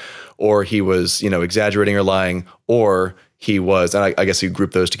work, or he was, exaggerating or lying, or he was, and I guess you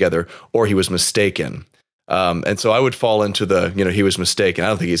group those together, or he was mistaken. And so I would fall into the, he was mistaken. I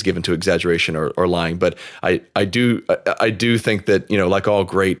don't think he's given to exaggeration or lying, but I do think that, like all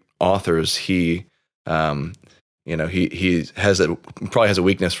great authors, he probably has a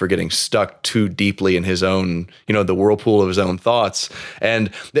weakness for getting stuck too deeply in his own, the whirlpool of his own thoughts.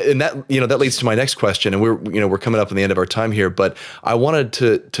 And that leads to my next question. And we're coming up on the end of our time here, but I wanted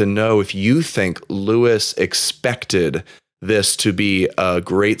to know if you think Lewis expected this to be a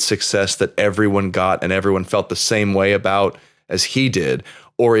great success that everyone got and everyone felt the same way about as he did,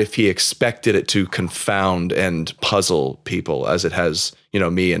 or if he expected it to confound and puzzle people as it has,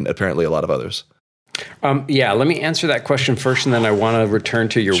 me and apparently a lot of others. Let me answer that question first, and then I want to return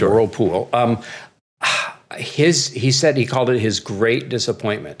to your whirlpool. He said he called it his great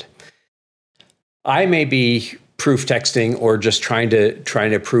disappointment. I may be proof texting or just trying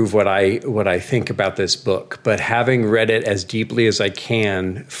to prove what I think about this book, but having read it as deeply as I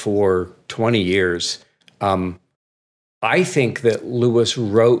can for 20 years, I think that Lewis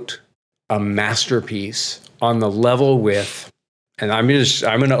wrote a masterpiece on the level with. And I'm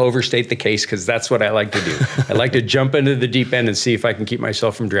going to overstate the case because that's what I like to do. I like to jump into the deep end and see if I can keep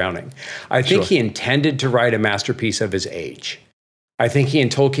myself from drowning. I think he intended to write a masterpiece of his age. I think he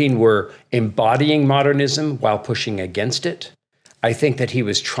and Tolkien were embodying modernism while pushing against it. I think that he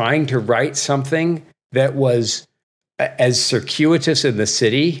was trying to write something that was as circuitous in the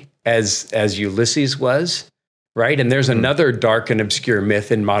city as Ulysses was, right? And there's another dark and obscure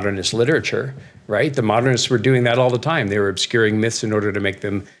myth in modernist literature, right? The modernists were doing that all the time. They were obscuring myths in order to make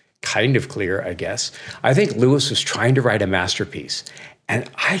them kind of clear, I guess. I think Lewis was trying to write a masterpiece, and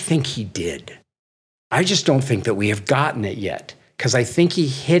I think he did. I just don't think that we have gotten it yet, because I think he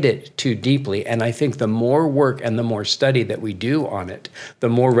hid it too deeply. And I think the more work and the more study that we do on it, the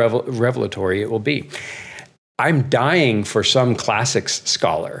more revelatory it will be. I'm dying for some classics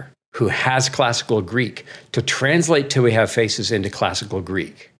scholar who has classical Greek to translate Till We Have Faces into classical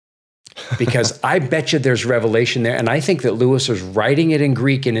Greek. Because I bet you there's revelation there. And I think that Lewis was writing it in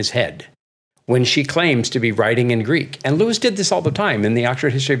Greek in his head when she claims to be writing in Greek. And Lewis did this all the time in the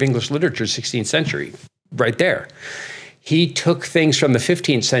Oxford History of English Literature, 16th century, right there. He took things from the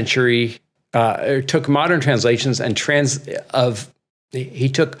 15th century, took modern translations and he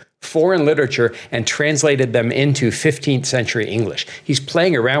took foreign literature and translated them into 15th century English. He's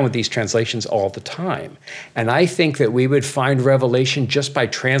playing around with these translations all the time. And I think that we would find revelation just by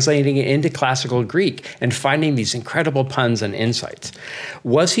translating it into classical Greek and finding these incredible puns and insights.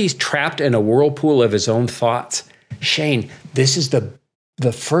 Was he trapped in a whirlpool of his own thoughts? Shane, this is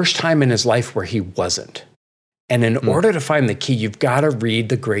the first time in his life where he wasn't. And in order to find the key, you've got to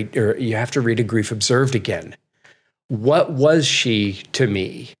read you have to read A Grief Observed again. What was she to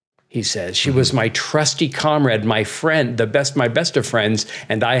me? He says, she was my trusty comrade, my friend, my best of friends,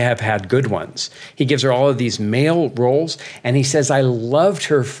 and I have had good ones. He gives her all of these male roles, and he says, I loved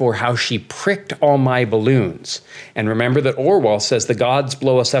her for how she pricked all my balloons. And remember that Orwell says the gods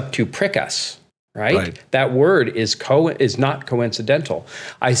blow us up to prick us. Right? That word is not coincidental.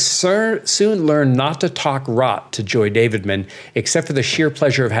 I soon learned not to talk rot to Joy Davidman, except for the sheer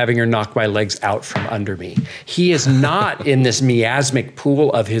pleasure of having her knock my legs out from under me. He is not in this miasmic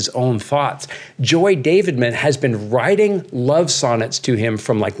pool of his own thoughts. Joy Davidman has been writing love sonnets to him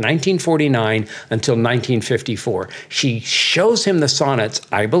from like 1949 until 1954. She shows him the sonnets,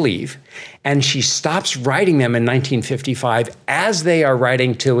 I believe, and she stops writing them in 1955 as they are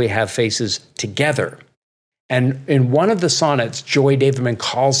writing Till We Have Faces together. And in one of the sonnets, Joy Davidman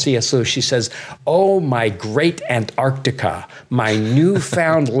calls C.S. Lewis, she says, "Oh, my great Antarctica, my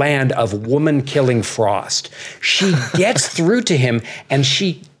newfound land of woman-killing frost." She gets through to him and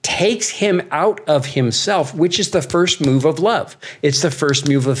she takes him out of himself, which is the first move of love. It's the first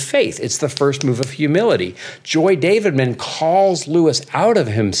move of faith. It's the first move of humility. Joy Davidman calls Lewis out of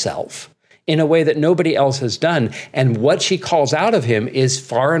himself in a way that nobody else has done. And what she calls out of him is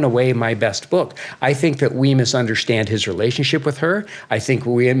far and away my best book. I think that we misunderstand his relationship with her. I think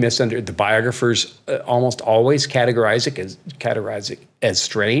the biographers almost always categorize it as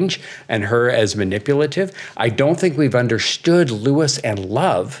strange and her as manipulative. I don't think we've understood Lewis and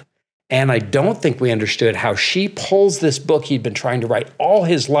love. And I don't think we understood how she pulls this book he'd been trying to write all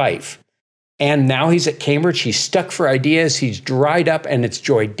his life. And now he's at Cambridge, he's stuck for ideas, he's dried up, and it's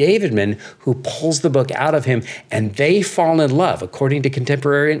Joy Davidman who pulls the book out of him, and they fall in love, according to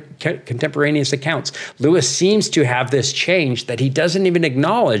contemporaneous accounts. Lewis seems to have this change that he doesn't even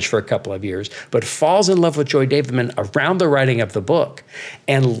acknowledge for a couple of years, but falls in love with Joy Davidman around the writing of the book.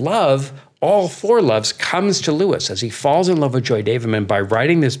 And love, all four loves, comes to Lewis as he falls in love with Joy Davidman by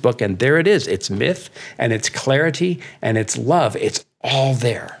writing this book, and there it is. It's myth, and it's clarity, and it's love. It's all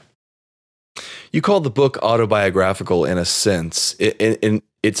there. You call the book autobiographical in a sense.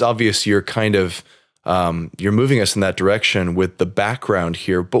 It's obvious you're kind of, you're moving us in that direction with the background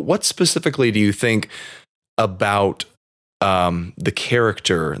here, but what specifically do you think about the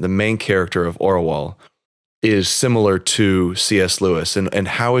main character of Orwell is similar to C.S. Lewis, and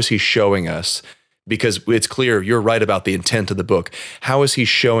how is he showing us, because it's clear you're right about the intent of the book, how is he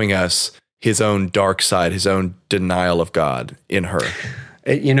showing us his own dark side, his own denial of God in her?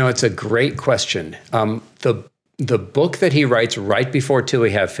 You know, it's a great question. The book that he writes right before Till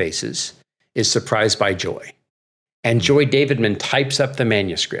We Have Faces is Surprised by Joy. And Joy Davidman types up the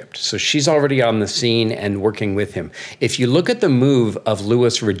manuscript. So she's already on the scene and working with him. If you look at the move of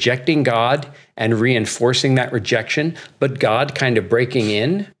Lewis rejecting God and reinforcing that rejection, but God kind of breaking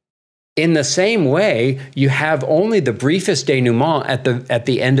in the same way, you have only the briefest denouement at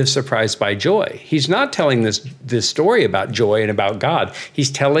the end of Surprised by Joy. He's not telling this story about joy and about God.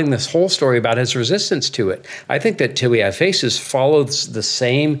 He's telling this whole story about his resistance to it. I think that Till We Have Faces follows the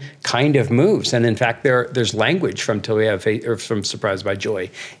same kind of moves, and in fact, there's language from from Surprised by Joy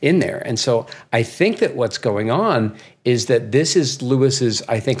in there. And so I think that what's going on is that this is Lewis's,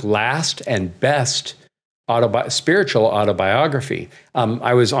 I think, last and best spiritual autobiography.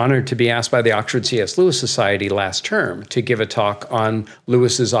 I was honored to be asked by the Oxford C.S. Lewis Society last term to give a talk on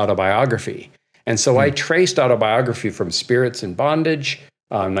Lewis's autobiography. And so I traced autobiography from Spirits in Bondage,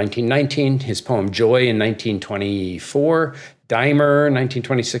 1919, his poem Joy in 1924, Dimer,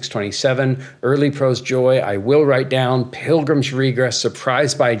 1926-27, Early Prose Joy, I Will Write Down, Pilgrim's Regress,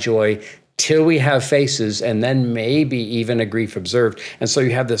 Surprised by Joy, till we have faces, and then maybe even a grief observed. And so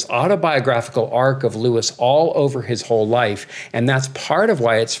you have this autobiographical arc of Lewis all over his whole life. And that's part of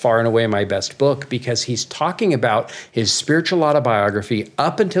why it's far and away my best book, because he's talking about his spiritual autobiography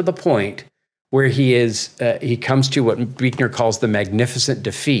up until the point where he comes to what Buechner calls the magnificent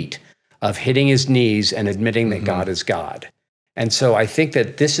defeat of hitting his knees and admitting that God is God. And so I think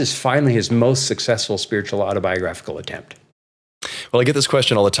that this is finally his most successful spiritual autobiographical attempt. Well, I get this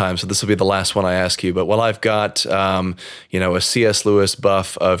question all the time, so this will be the last one I ask you. But while I've got, a C.S. Lewis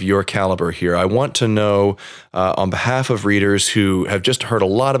buff of your caliber here, I want to know, on behalf of readers who have just heard a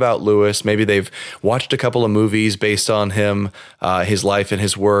lot about Lewis, maybe they've watched a couple of movies based on him, his life and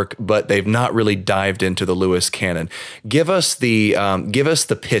his work, but they've not really dived into the Lewis canon. Give us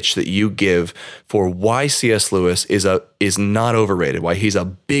the pitch that you give for why C.S. Lewis is not overrated, why he's a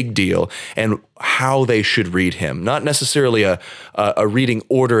big deal, and how they should read him. Not necessarily a reading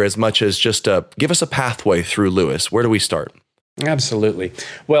order as much as just give us a pathway through Lewis. Where do we start? Absolutely.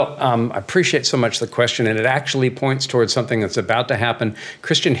 Well, I appreciate so much the question, and it actually points towards something that's about to happen.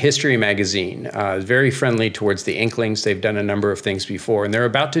 Christian History magazine is very friendly towards the Inklings. They've done a number of things before, and they're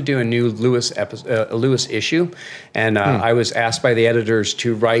about to do a new Lewis issue. And I was asked by the editors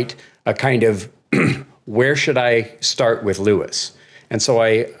to write a kind of where should I start with Lewis? And so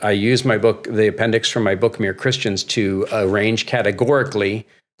I used my book, the appendix from my book, Mere Christians, to arrange categorically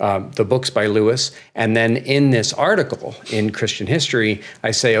the books by Lewis. And then in this article in Christian History,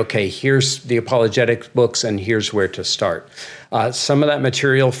 I say, okay, here's the apologetic books and here's where to start. Some of that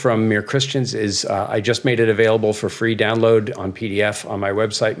material from Mere Christians is, I just made it available for free download on PDF on my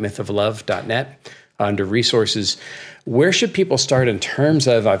website, mythoflove.net, under resources. Where should people start in terms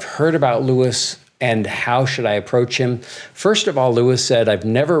of, I've heard about Lewis, and how should I approach him? First of all, Lewis said, I've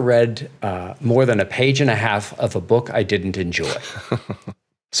never read more than a page and a half of a book I didn't enjoy.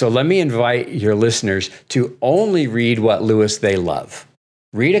 So let me invite your listeners to only read what Lewis they love.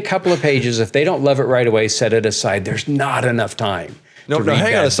 Read a couple of pages. If they don't love it right away, set it aside. There's not enough time. No,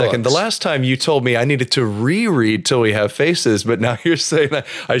 hang on a second. The last time you told me I needed to reread Till We Have Faces, but now you're saying that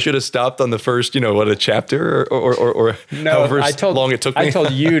I should have stopped on the first, a chapter or no, however long it took me. I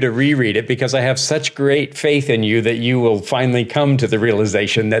told you to reread it because I have such great faith in you that you will finally come to the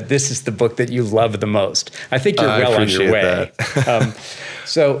realization that this is the book that you love the most. I think you're well on your way.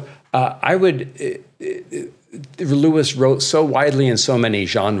 I would... Lewis wrote so widely in so many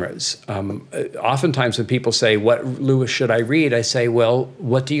genres. Oftentimes when people say, what Lewis should I read? I say, well,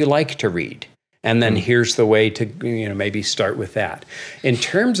 what do you like to read? And then here's the way to maybe start with that. In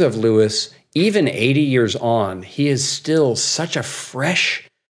terms of Lewis, even 80 years on, he is still such a fresh,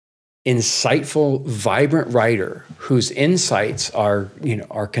 insightful, vibrant writer whose insights are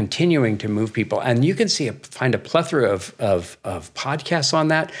continuing to move people. And you can find a plethora of podcasts on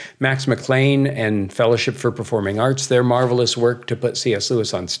that. Max McLean and Fellowship for Performing Arts, their marvelous work to put C.S.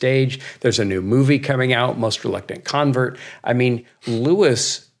 Lewis on stage. There's a new movie coming out, Most Reluctant Convert. I mean,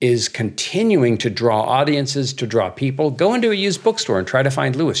 Lewis is continuing to draw audiences, to draw people. Go into a used bookstore and try to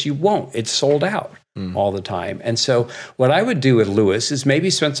find Lewis. You won't. It's sold out all the time. And so what I would do with Lewis is maybe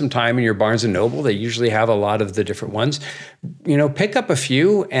spend some time in your Barnes & Noble. They usually have a lot of the different ones. Pick up a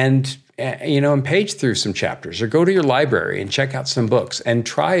few and page through some chapters, or go to your library and check out some books and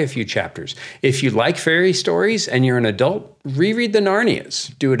try a few chapters. If you like fairy stories and you're an adult, reread the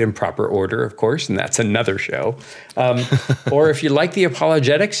Narnias. Do it in proper order, of course, and that's another show. Or if you like the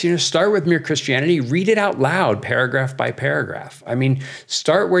apologetics, start with Mere Christianity, read it out loud, paragraph by paragraph. I mean,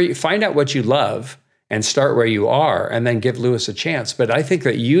 start where you find out what you love and start where you are, and then give Lewis a chance. But I think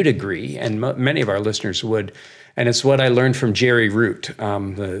that you'd agree, and many of our listeners would, and it's what I learned from Jerry Root,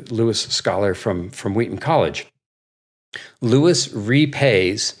 the Lewis scholar from Wheaton College. Lewis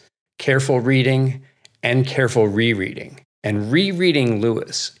repays careful reading and careful rereading. And rereading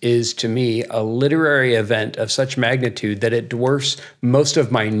Lewis is, to me, a literary event of such magnitude that it dwarfs most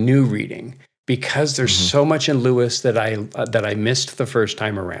of my new reading, because there's so much in Lewis that I missed the first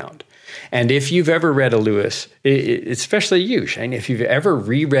time around. And if you've ever read a Lewis, especially you, Shane, if you've ever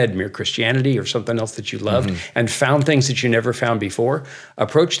reread Mere Christianity or something else that you loved and found things that you never found before,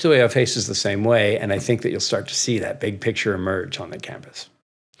 approach Till We Have Faces the same way, and I think that you'll start to see that big picture emerge on the canvas.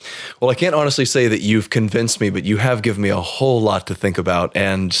 Well, I can't honestly say that you've convinced me, but you have given me a whole lot to think about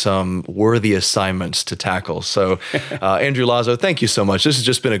and some worthy assignments to tackle. So, Andrew Lazo, thank you so much. This has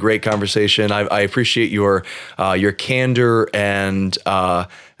just been a great conversation. I appreciate your candor and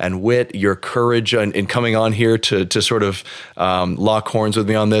wit, your courage in coming on here to sort of lock horns with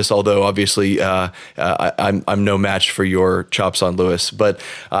me on this. Although obviously I'm no match for your chops on Lewis, but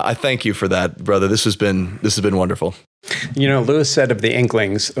I thank you for that, brother. This has been wonderful. You know, Lewis said of the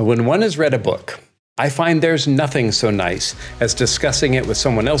Inklings, when one has read a book, I find there's nothing so nice as discussing it with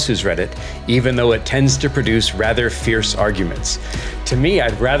someone else who's read it, even though it tends to produce rather fierce arguments. To me,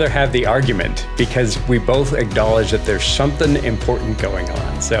 I'd rather have the argument because we both acknowledge that there's something important going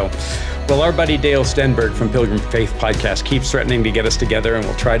on. So, well, our buddy Dale Stenberg from Pilgrim Faith Podcast keeps threatening to get us together, and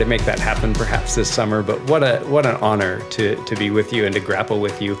we'll try to make that happen perhaps this summer. But what an honor to be with you and to grapple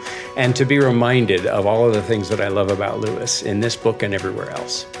with you and to be reminded of all of the things that I love about Lewis in this book and everywhere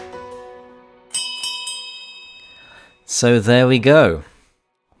else. So there we go.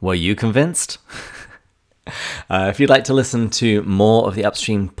 Were you convinced? If you'd like to listen to more of the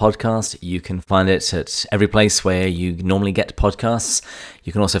Upstream podcast, you can find it at every place where you normally get podcasts.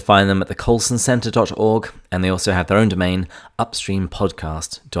 You can also find them at thecolsoncenter.org, and they also have their own domain,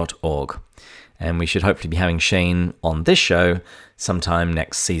 upstreampodcast.org. And we should hopefully be having Shane on this show sometime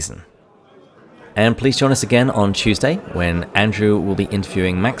next season. And please join us again on Tuesday when Andrew will be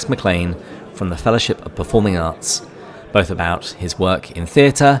interviewing Max McLean from the Fellowship of Performing Arts, both about his work in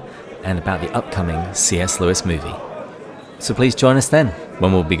theatre and about the upcoming C.S. Lewis movie. So please join us then,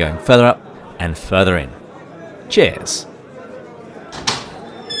 when we'll be going further up and further in. Cheers!